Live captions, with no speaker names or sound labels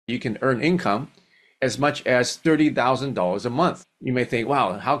You can earn income as much as $30,000 a month. You may think,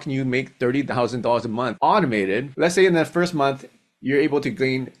 wow, how can you make $30,000 a month automated? Let's say in the first month, you're able to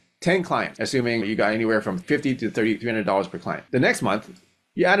gain 10 clients, assuming you got anywhere from $50 to $300 per client. The next month,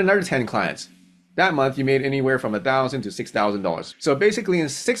 you add another 10 clients. That month, you made anywhere from $1,000 to $6,000. So basically in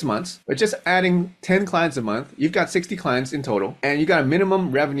 6 months, with just adding 10 clients a month, you've got 60 clients in total, and you got a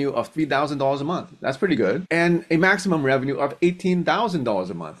minimum revenue of $3,000 a month. That's pretty good. And a maximum revenue of $18,000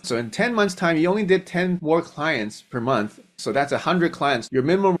 a month. So in 10 months time, you only did 10 more clients per month. So that's 100 clients. Your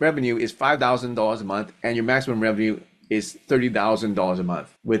minimum revenue is $5,000 a month, and your maximum revenue is $30,000 a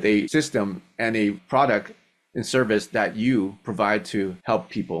month with a system and a product and service that you provide to help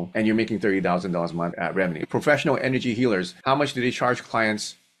people, and you're making $30,000 a month at revenue. Professional energy healers, how much do they charge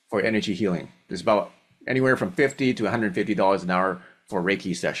clients for energy healing? It's about anywhere from $50 to $150 an hour for a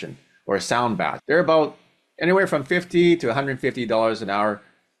Reiki session or a sound bath. They're about anywhere from $50 to $150 an hour.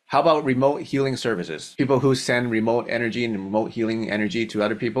 How about remote healing services? People who send remote energy and remote healing energy to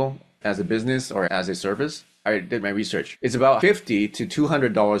other people as a business or as a service. I did my research. It's about $50 to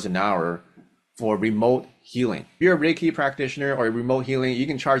 $200 an hour for remote healing. If you're a Reiki practitioner or remote healing, you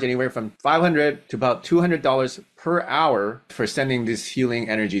can charge anywhere from $500 to about $200 per hour for sending this healing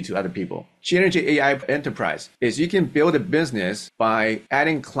energy to other people. Chi Energy AI Enterprise is you can build a business by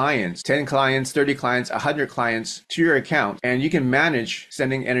adding clients, 10 clients, 30 clients, 100 clients to your account, and you can manage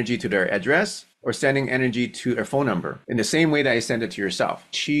sending energy to their address or sending energy to their phone number in the same way that you send it to yourself.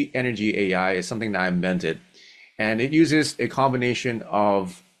 Chi Energy AI is something that I invented, and it uses a combination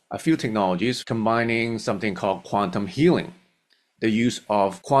of a few technologies combining something called quantum healing, the use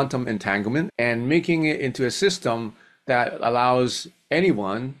of quantum entanglement, and making it into a system that allows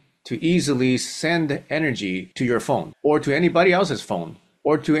anyone to easily send energy to your phone or to anybody else's phone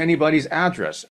or to anybody's address